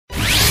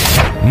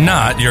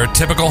Not your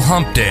typical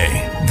hump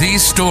day.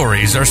 These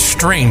stories are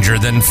stranger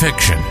than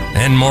fiction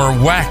and more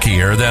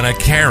wackier than a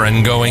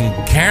Karen going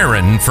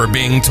Karen for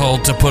being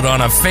told to put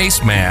on a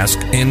face mask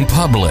in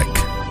public.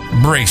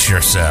 Brace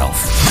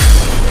yourself.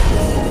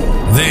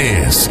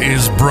 This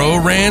is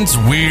Bro Rant's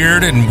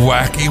Weird and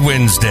Wacky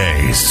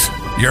Wednesdays.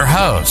 Your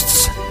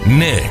hosts,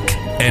 Nick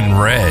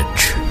and Reg.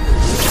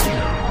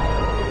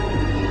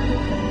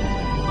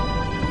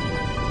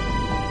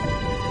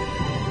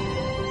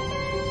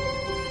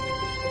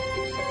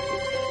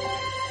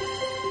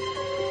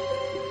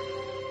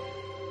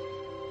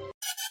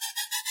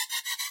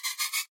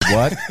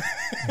 What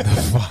the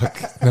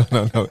fuck?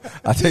 No.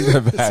 I take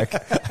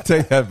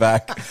that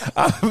back.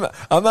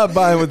 I'm not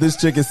buying what this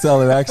chick is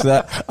selling.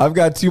 Actually, I've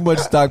got too much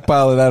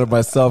stockpiling out of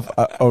myself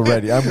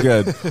already. I'm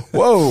good.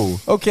 Whoa.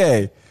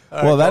 Okay.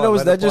 Well,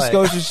 that just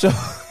goes to show.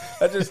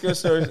 That just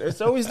goes to show. It's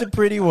always the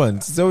pretty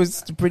ones. It's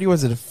always the pretty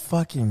ones that are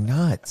fucking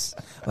nuts.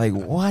 Like,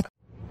 what?